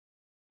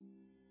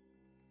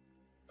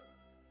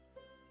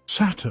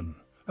Saturn,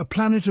 a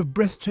planet of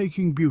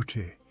breathtaking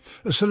beauty,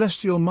 a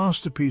celestial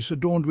masterpiece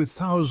adorned with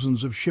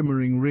thousands of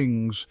shimmering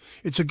rings.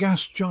 It's a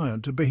gas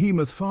giant, a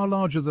behemoth far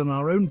larger than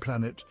our own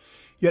planet,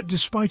 yet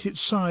despite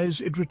its size,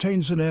 it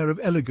retains an air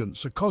of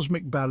elegance, a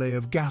cosmic ballet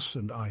of gas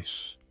and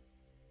ice.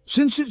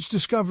 Since its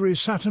discovery,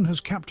 Saturn has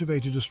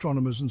captivated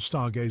astronomers and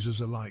stargazers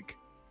alike.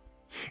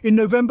 In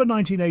November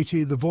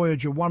 1980, the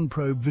Voyager 1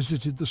 probe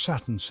visited the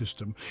Saturn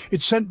system.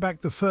 It sent back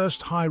the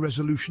first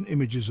high-resolution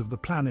images of the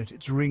planet,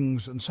 its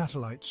rings and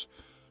satellites.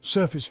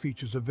 Surface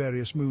features of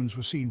various moons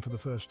were seen for the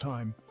first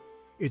time.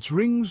 Its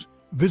rings,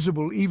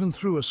 visible even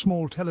through a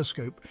small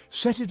telescope,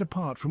 set it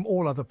apart from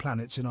all other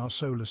planets in our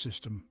solar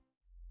system.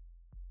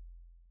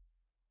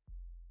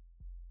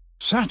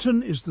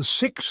 Saturn is the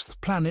sixth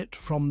planet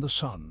from the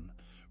Sun,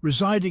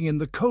 residing in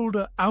the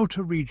colder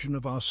outer region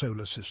of our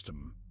solar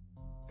system.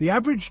 The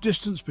average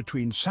distance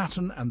between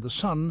Saturn and the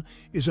Sun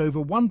is over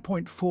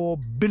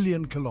 1.4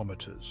 billion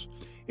kilometers.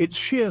 Its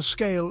sheer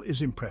scale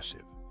is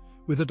impressive.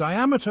 With a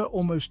diameter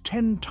almost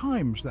 10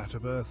 times that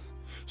of Earth,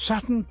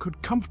 Saturn could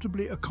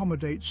comfortably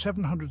accommodate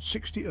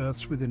 760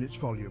 Earths within its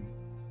volume.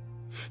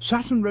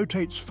 Saturn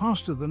rotates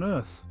faster than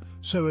Earth,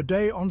 so a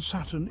day on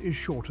Saturn is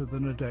shorter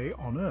than a day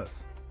on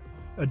Earth.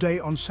 A day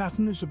on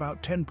Saturn is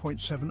about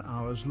 10.7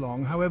 hours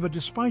long. However,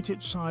 despite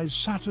its size,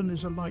 Saturn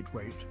is a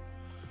lightweight.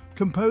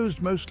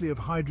 Composed mostly of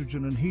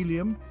hydrogen and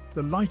helium,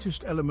 the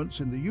lightest elements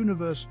in the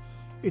universe,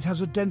 it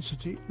has a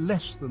density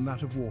less than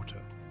that of water.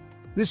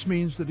 This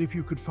means that if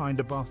you could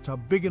find a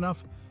bathtub big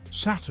enough,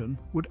 Saturn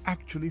would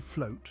actually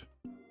float.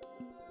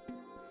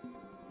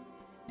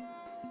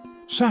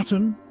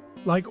 Saturn,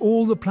 like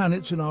all the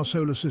planets in our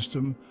solar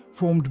system,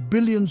 formed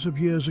billions of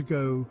years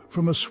ago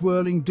from a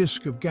swirling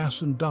disk of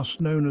gas and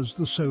dust known as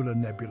the solar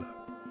nebula.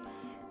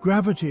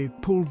 Gravity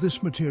pulled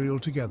this material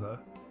together,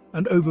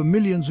 and over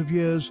millions of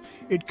years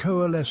it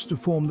coalesced to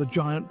form the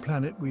giant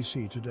planet we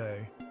see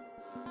today.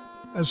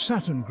 As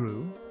Saturn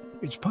grew,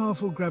 its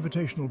powerful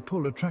gravitational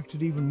pull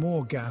attracted even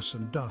more gas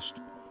and dust,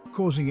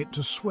 causing it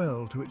to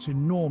swell to its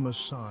enormous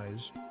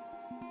size.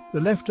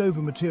 The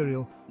leftover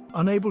material,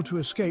 unable to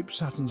escape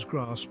Saturn's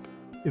grasp,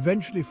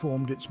 eventually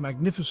formed its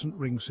magnificent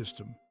ring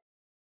system.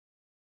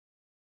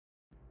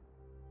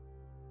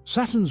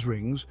 Saturn's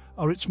rings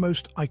are its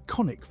most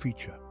iconic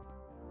feature.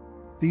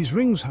 These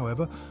rings,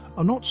 however,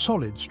 are not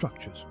solid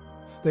structures.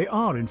 They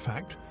are, in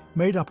fact,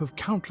 made up of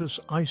countless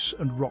ice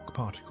and rock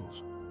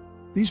particles.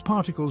 These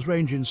particles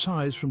range in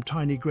size from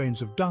tiny grains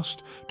of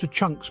dust to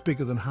chunks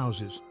bigger than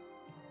houses.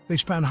 They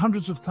span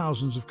hundreds of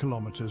thousands of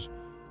kilometers,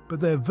 but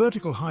their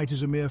vertical height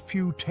is a mere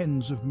few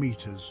tens of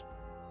meters.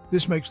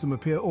 This makes them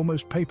appear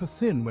almost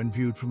paper-thin when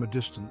viewed from a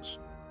distance.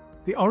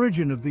 The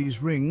origin of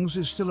these rings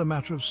is still a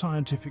matter of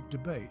scientific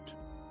debate.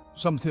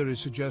 Some theories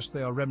suggest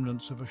they are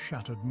remnants of a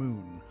shattered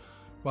moon,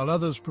 while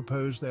others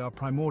propose they are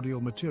primordial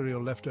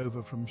material left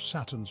over from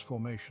Saturn's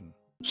formation.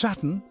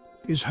 Saturn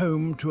is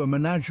home to a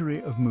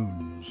menagerie of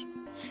moons.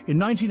 In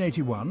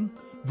 1981,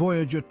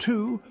 Voyager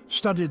 2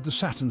 studied the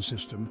Saturn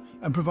system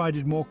and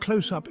provided more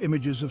close-up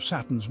images of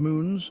Saturn's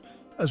moons,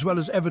 as well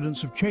as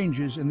evidence of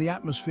changes in the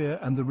atmosphere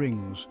and the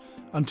rings.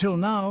 Until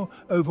now,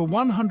 over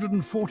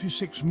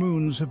 146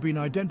 moons have been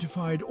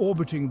identified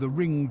orbiting the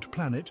ringed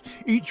planet,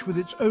 each with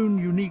its own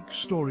unique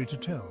story to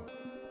tell.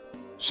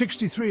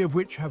 63 of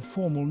which have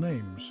formal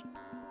names.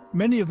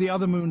 Many of the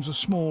other moons are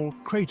small,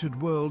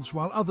 cratered worlds,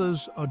 while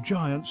others are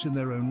giants in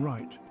their own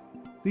right.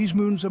 These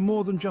moons are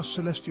more than just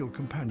celestial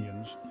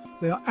companions.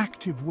 They are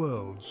active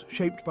worlds,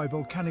 shaped by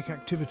volcanic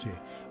activity,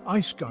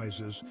 ice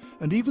geysers,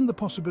 and even the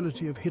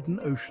possibility of hidden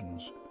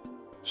oceans.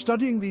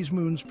 Studying these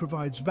moons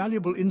provides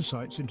valuable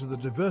insights into the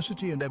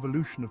diversity and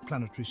evolution of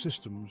planetary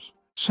systems.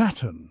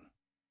 Saturn,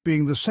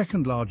 being the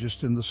second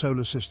largest in the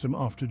solar system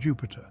after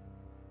Jupiter,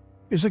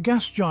 is a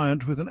gas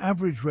giant with an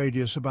average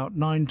radius about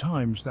 9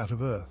 times that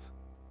of Earth.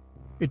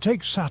 It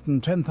takes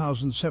Saturn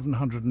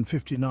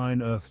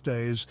 10,759 Earth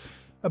days,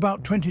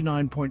 about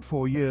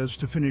 29.4 years,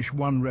 to finish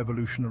one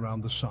revolution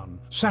around the Sun.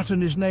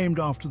 Saturn is named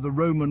after the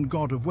Roman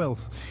god of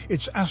wealth.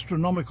 Its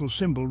astronomical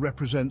symbol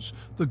represents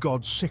the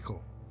god's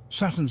sickle.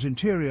 Saturn's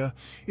interior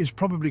is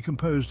probably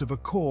composed of a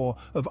core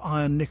of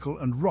iron, nickel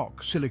and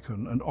rock,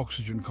 silicon and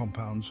oxygen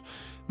compounds.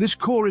 This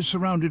core is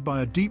surrounded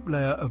by a deep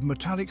layer of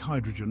metallic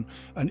hydrogen,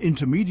 an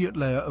intermediate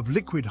layer of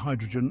liquid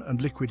hydrogen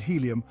and liquid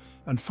helium,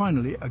 and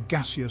finally a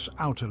gaseous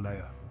outer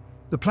layer.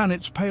 The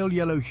planet's pale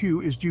yellow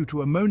hue is due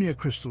to ammonia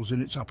crystals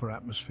in its upper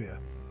atmosphere.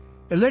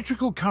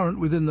 Electrical current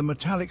within the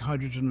metallic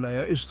hydrogen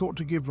layer is thought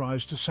to give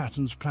rise to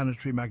Saturn's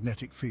planetary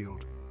magnetic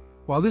field.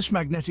 While this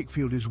magnetic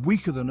field is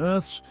weaker than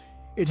Earth's,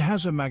 it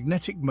has a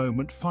magnetic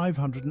moment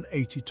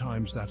 580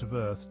 times that of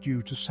Earth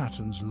due to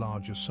Saturn's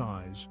larger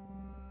size.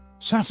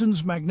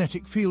 Saturn's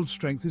magnetic field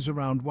strength is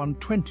around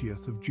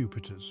 1/20th of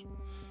Jupiter's.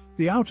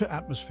 The outer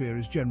atmosphere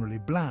is generally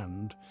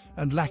bland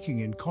and lacking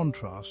in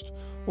contrast,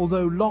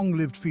 although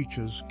long-lived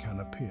features can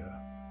appear.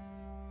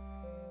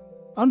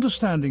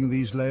 Understanding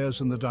these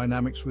layers and the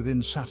dynamics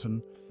within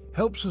Saturn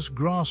helps us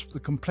grasp the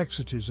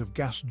complexities of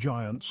gas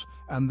giants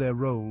and their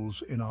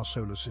roles in our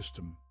solar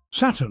system.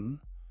 Saturn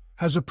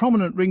has a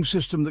prominent ring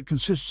system that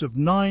consists of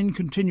 9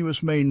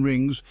 continuous main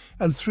rings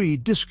and 3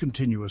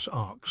 discontinuous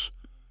arcs,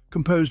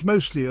 composed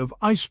mostly of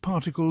ice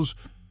particles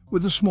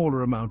with a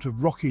smaller amount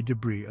of rocky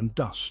debris and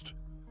dust.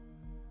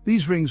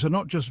 These rings are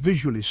not just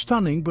visually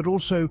stunning, but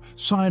also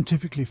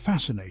scientifically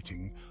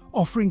fascinating,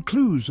 offering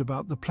clues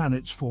about the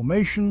planet's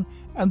formation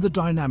and the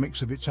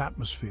dynamics of its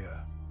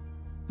atmosphere.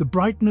 The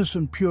brightness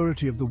and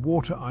purity of the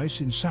water ice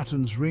in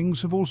Saturn's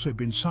rings have also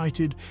been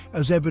cited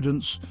as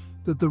evidence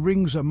that the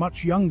rings are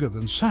much younger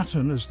than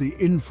Saturn, as the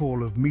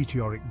infall of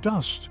meteoric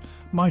dust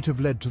might have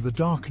led to the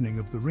darkening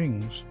of the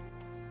rings.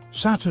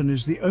 Saturn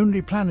is the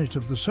only planet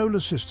of the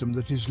solar system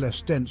that is less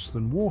dense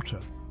than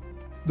water.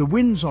 The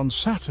winds on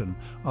Saturn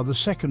are the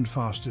second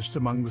fastest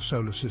among the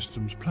solar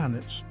system's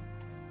planets.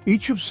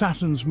 Each of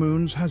Saturn's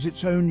moons has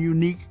its own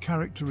unique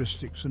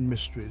characteristics and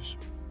mysteries.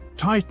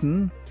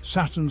 Titan,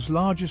 Saturn's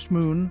largest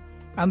moon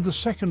and the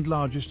second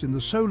largest in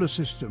the solar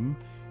system,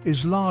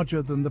 is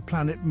larger than the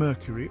planet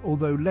Mercury,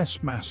 although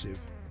less massive,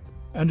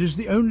 and is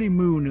the only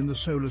moon in the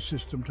solar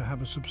system to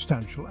have a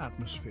substantial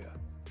atmosphere.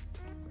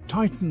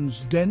 Titan's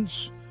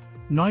dense,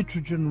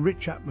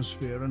 nitrogen-rich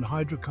atmosphere and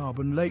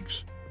hydrocarbon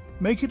lakes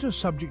make it a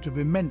subject of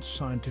immense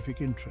scientific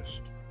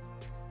interest.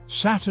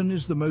 Saturn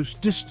is the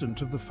most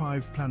distant of the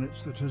 5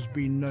 planets that has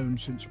been known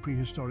since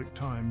prehistoric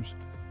times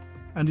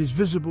and is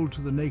visible to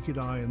the naked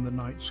eye in the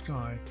night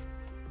sky,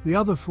 the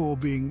other 4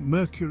 being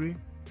Mercury,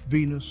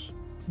 Venus,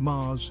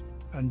 Mars,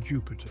 and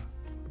Jupiter.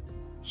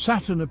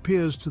 Saturn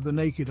appears to the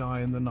naked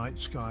eye in the night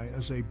sky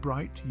as a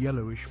bright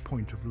yellowish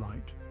point of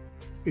light.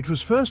 It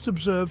was first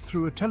observed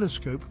through a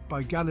telescope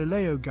by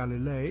Galileo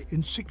Galilei in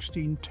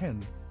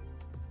 1610.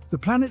 The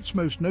planet's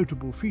most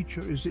notable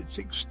feature is its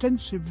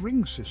extensive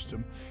ring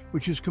system,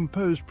 which is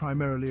composed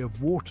primarily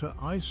of water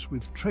ice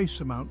with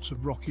trace amounts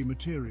of rocky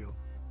material.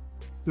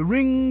 The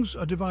rings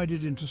are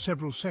divided into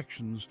several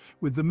sections,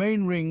 with the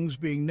main rings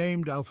being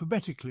named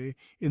alphabetically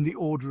in the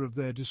order of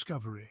their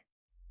discovery.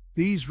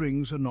 These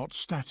rings are not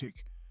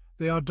static.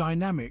 They are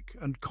dynamic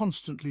and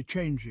constantly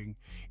changing,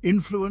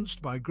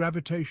 influenced by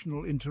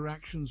gravitational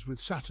interactions with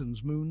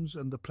Saturn's moons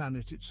and the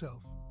planet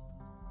itself.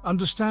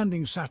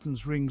 Understanding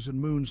Saturn's rings and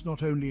moons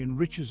not only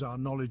enriches our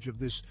knowledge of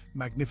this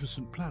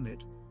magnificent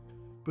planet,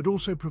 but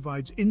also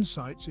provides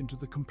insights into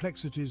the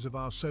complexities of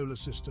our solar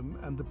system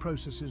and the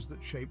processes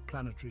that shape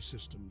planetary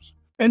systems.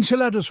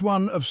 Enceladus,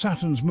 one of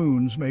Saturn's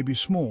moons, may be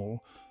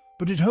small,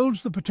 but it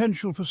holds the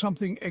potential for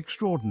something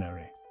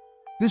extraordinary.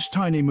 This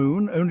tiny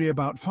moon, only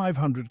about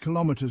 500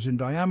 kilometers in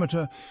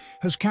diameter,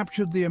 has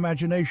captured the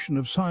imagination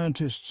of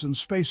scientists and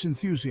space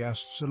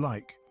enthusiasts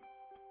alike.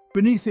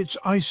 Beneath its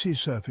icy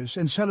surface,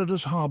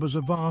 Enceladus harbors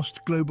a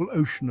vast global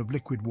ocean of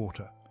liquid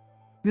water.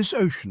 This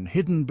ocean,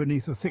 hidden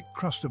beneath a thick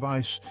crust of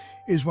ice,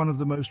 is one of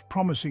the most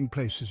promising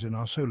places in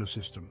our solar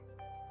system.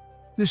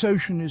 This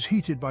ocean is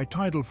heated by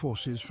tidal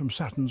forces from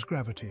Saturn's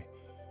gravity,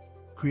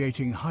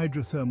 creating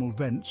hydrothermal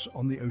vents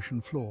on the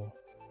ocean floor.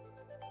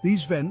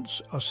 These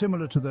vents are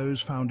similar to those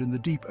found in the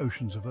deep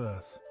oceans of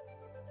Earth,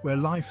 where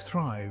life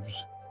thrives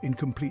in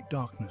complete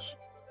darkness.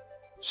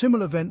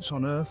 Similar vents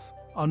on Earth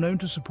are known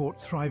to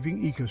support thriving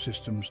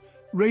ecosystems,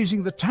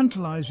 raising the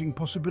tantalizing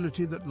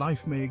possibility that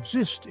life may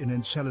exist in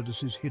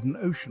Enceladus's hidden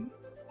ocean.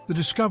 The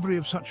discovery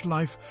of such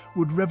life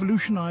would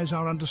revolutionize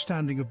our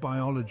understanding of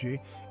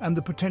biology and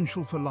the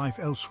potential for life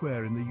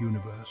elsewhere in the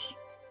universe.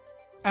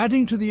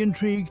 Adding to the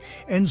intrigue,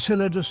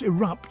 Enceladus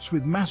erupts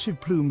with massive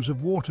plumes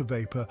of water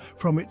vapor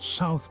from its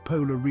south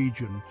polar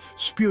region,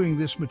 spewing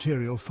this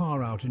material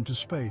far out into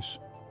space.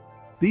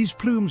 These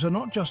plumes are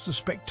not just a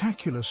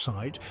spectacular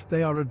sight,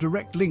 they are a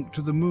direct link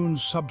to the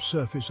Moon's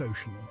subsurface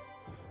ocean.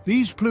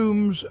 These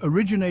plumes,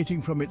 originating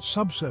from its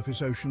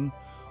subsurface ocean,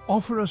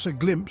 offer us a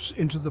glimpse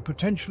into the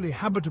potentially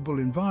habitable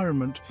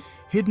environment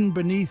hidden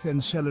beneath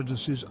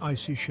Enceladus's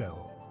icy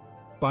shell.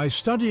 By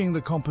studying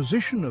the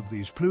composition of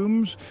these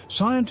plumes,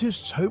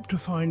 scientists hope to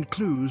find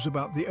clues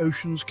about the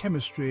ocean's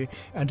chemistry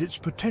and its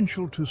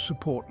potential to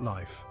support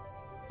life.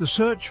 The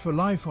search for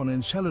life on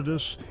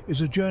Enceladus is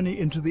a journey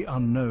into the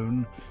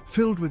unknown,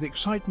 filled with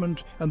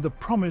excitement and the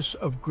promise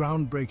of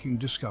groundbreaking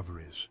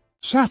discoveries.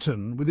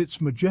 Saturn, with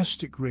its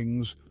majestic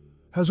rings,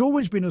 has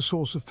always been a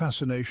source of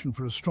fascination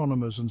for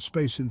astronomers and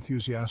space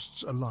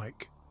enthusiasts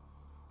alike.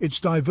 Its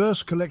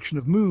diverse collection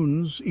of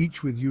moons,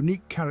 each with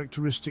unique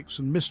characteristics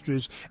and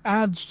mysteries,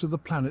 adds to the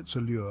planet's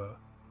allure.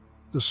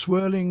 The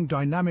swirling,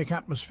 dynamic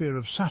atmosphere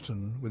of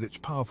Saturn, with its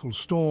powerful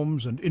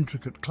storms and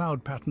intricate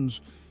cloud patterns,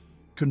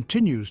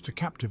 continues to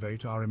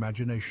captivate our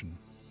imagination.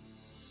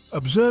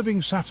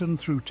 Observing Saturn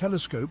through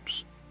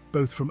telescopes,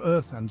 both from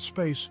Earth and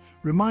space,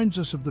 reminds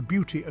us of the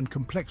beauty and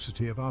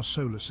complexity of our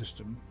solar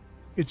system.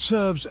 It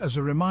serves as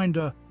a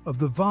reminder of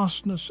the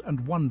vastness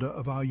and wonder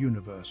of our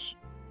universe,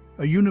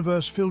 a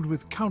universe filled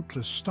with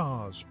countless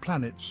stars,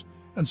 planets,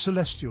 and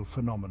celestial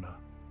phenomena.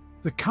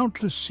 The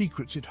countless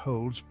secrets it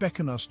holds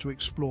beckon us to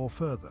explore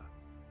further,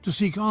 to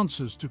seek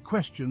answers to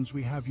questions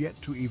we have yet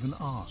to even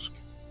ask.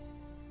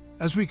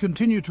 As we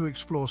continue to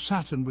explore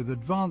Saturn with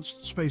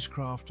advanced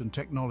spacecraft and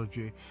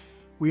technology,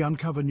 we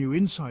uncover new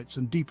insights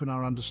and deepen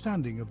our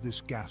understanding of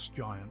this gas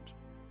giant.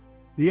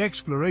 The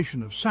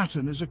exploration of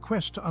Saturn is a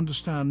quest to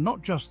understand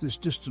not just this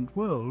distant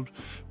world,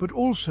 but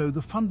also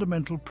the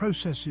fundamental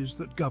processes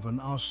that govern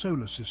our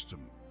solar system.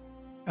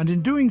 And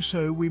in doing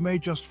so, we may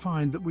just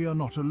find that we are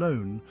not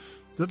alone,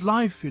 that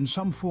life in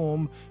some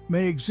form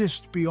may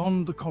exist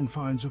beyond the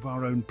confines of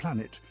our own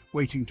planet,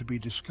 waiting to be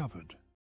discovered.